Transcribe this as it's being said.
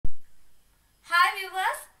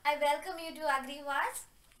I welcome you to AgriWatch.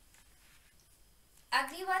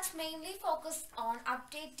 AgriWatch mainly focuses on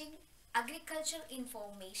updating agricultural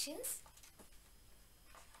informations.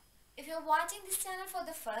 If you're watching this channel for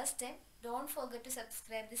the first time, don't forget to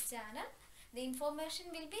subscribe this channel. The information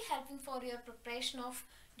will be helping for your preparation of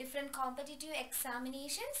different competitive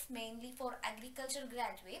examinations, mainly for agriculture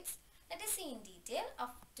graduates. Let us see in detail of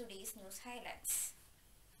today's news highlights.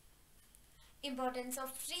 Importance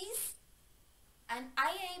of trees. And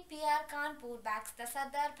IIPR Kanpur backs the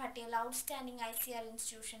Sardar Patel Outstanding ICR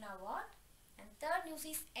Institution Award. And third news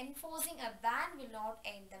is enforcing a ban will not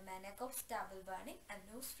end the maniac of stubble burning. A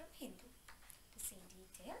news from Hindu. To see in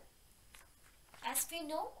detail. As we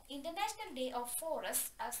know, International Day of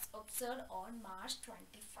Forests is observed on March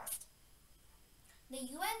 21st. The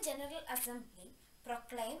UN General Assembly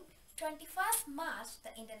proclaimed 21st March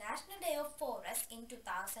the International Day of Forests in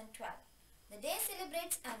 2012. The day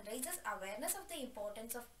celebrates and raises awareness of the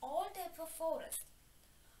importance of all types of forests.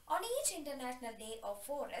 On each International Day of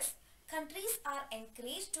Forests, countries are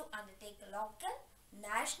encouraged to undertake local,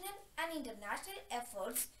 national and international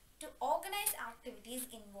efforts to organize activities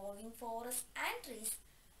involving forests and trees,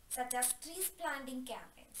 such as trees planting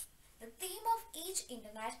campaigns. The theme of each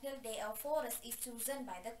International Day of Forests is chosen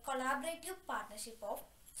by the Collaborative Partnership of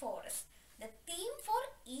Forests. The theme for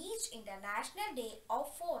each International Day of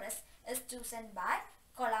Forests is chosen by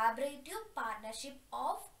Collaborative Partnership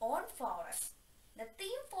on Forests. The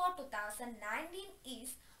theme for 2019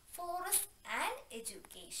 is Forest and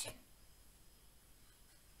Education.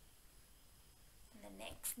 And the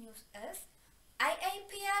next news is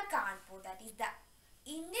IIPR Kanpur, that is the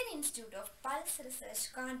Indian Institute of Pulse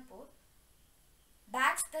Research Kanpur,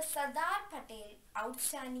 backs the Sardar Patel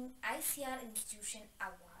Outstanding ICR Institution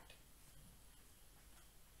Award.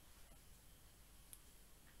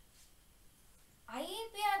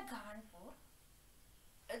 IIPR Kanpur,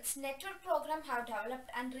 its network program have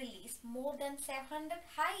developed and released more than 700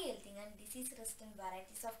 high-yielding and disease-resistant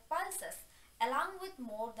varieties of pulses, along with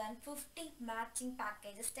more than 50 matching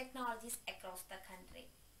packages technologies across the country.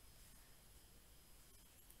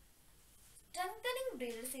 Strengthening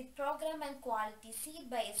breeder seed program and quality seed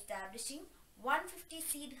by establishing 150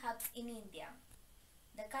 seed hubs in India.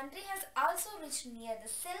 The country has also reached near the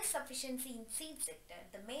self-sufficiency in seed sector.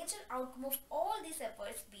 The major outcome of all these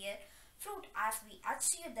efforts bear fruit as we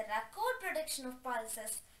achieved the record production of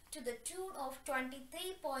pulses to the tune of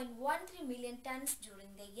 23.13 million tons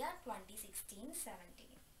during the year 2016-17.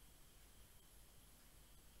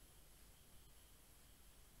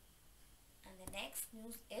 And the next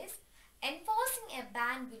news is enforcing a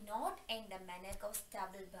ban will not end the maniac of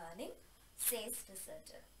stubble burning, says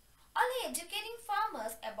researcher. Only educating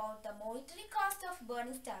farmers about the monetary cost of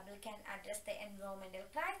burning stubble can address the environmental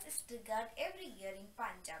crisis triggered every year in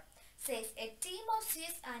Punjab, says a team of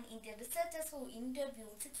Swiss and Indian researchers who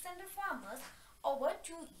interviewed 600 farmers over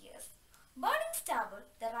 2 years. Burning stubble,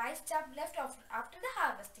 the rice chaff left after the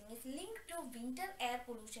harvesting, is linked to winter air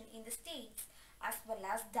pollution in the states as well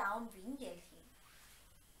as downwind Delhi.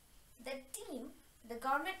 The team, the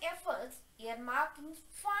government efforts earmarking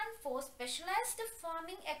fund for specialized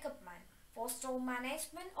farming equipment for straw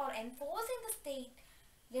management or enforcing the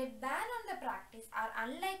state-led ban on the practice are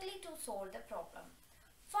unlikely to solve the problem.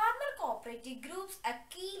 Farmer cooperative groups, a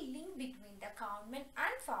key link between the government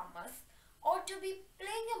and farmers, ought to be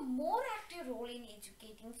playing a more active role in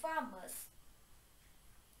educating farmers.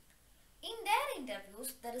 In their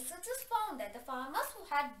interviews, the researchers found that the farmers who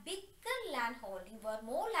had bigger land holding were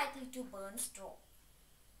more likely to burn straw.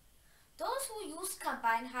 Those who used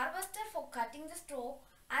combined harvester for cutting the straw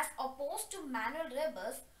as opposed to manual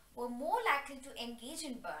reapers were more likely to engage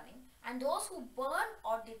in burning, and those who burned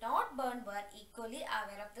or did not burn were equally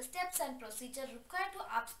aware of the steps and procedures required to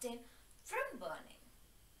abstain from burning.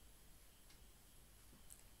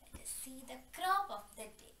 Let us see the crop of the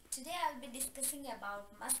day. Today I will be discussing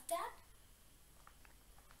about mustard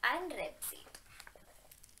and rapeseed.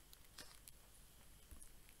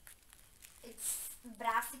 It's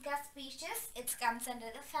Brassica species. It comes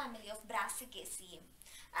under the family of Brassicaceae.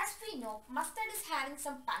 As we know, mustard is having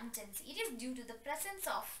some pungency. It is due to the presence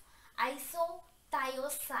of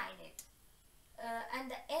isothiocyanate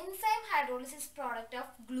and the enzyme hydrolysis product of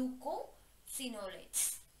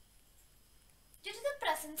glucosinolates. Due to the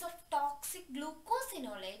presence of toxic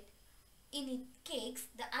glucosinolate in its cakes,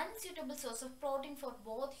 the unsuitable source of protein for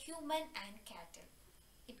both human and cattle.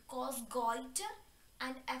 It causes goiter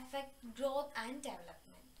and affect growth and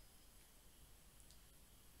development.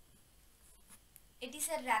 It is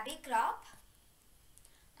a rabi crop,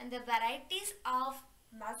 and the varieties of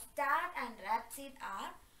mustard and rapeseed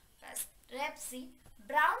are first rapeseed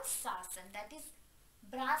brown sarsen, that is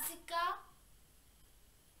Brassica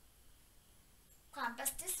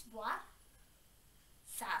campestis var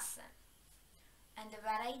sarsen. And the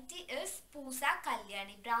variety is Pusa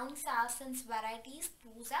Kalyani. Brown sarsen's variety is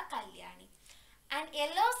Pusa Kalyani. And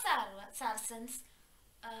yellow sarsen's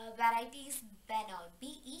variety is Benoi.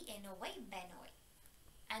 B-E-N-O-Y, Benoi.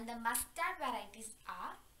 And the mustard varieties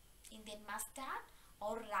are Indian mustard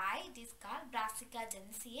or rye. It is called Brassica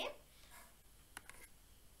gentiae.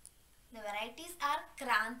 The varieties are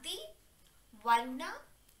Kranti, Varuna,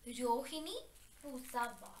 Rohini, Pusa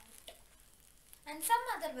Bharat. And some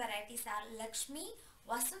other varieties are Lakshmi,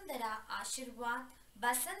 Vasundhara, Ashirwad,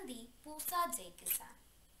 Basanti, Pusa Jai Kisan.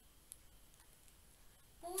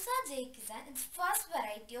 Pusa Jai Kisan is first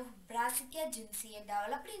variety of Brassica gentiae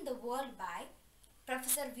developed in the world by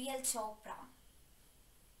Professor V.L. Chopra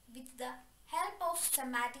with the help of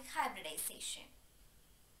somatic hybridization.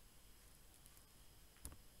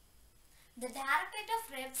 The Directorate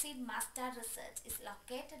of Rapeseed Mustard Research is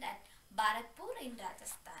located at Bharatpur in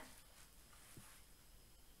Rajasthan.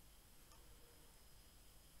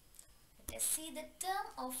 Let us see the term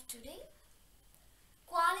of today.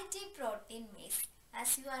 Quality protein maize.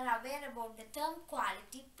 As you are aware about the term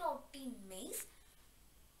quality protein maize,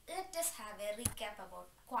 let us have a recap about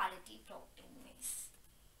quality protein maize.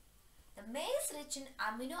 The maize rich in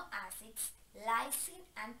amino acids, lysine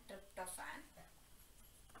and tryptophan.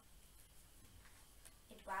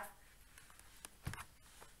 It was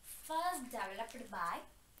first developed by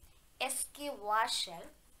S.K. Warshall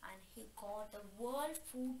and he got the World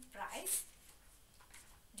Food Prize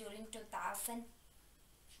during 2000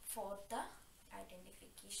 for the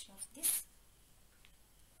identification of this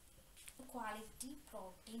quality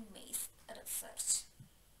protein maize research.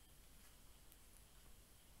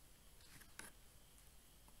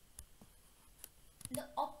 The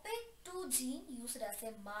OPEC2 gene used as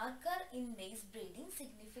a marker in maize breeding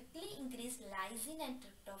significantly increased lysine and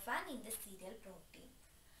tryptophan in the cereal protein.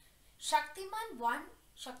 Shaktiman 1,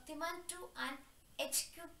 Shaktiman 2 and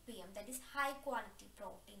HQPM, that is high quality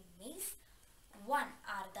protein maize 1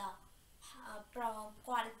 are the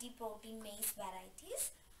quality protein maize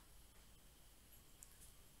varieties.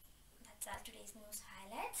 That's all today's news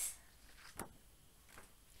highlights.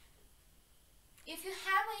 If you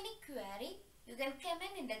have any query, you can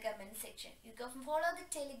comment in the comment section. You can follow the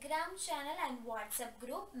Telegram channel and WhatsApp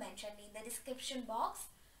group mentioned in the description box.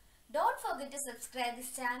 Don't forget to subscribe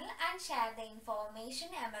this channel and share the information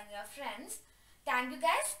among your friends. Thank you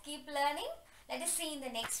guys. Keep learning. Let us see in the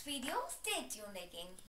next video. Stay tuned again.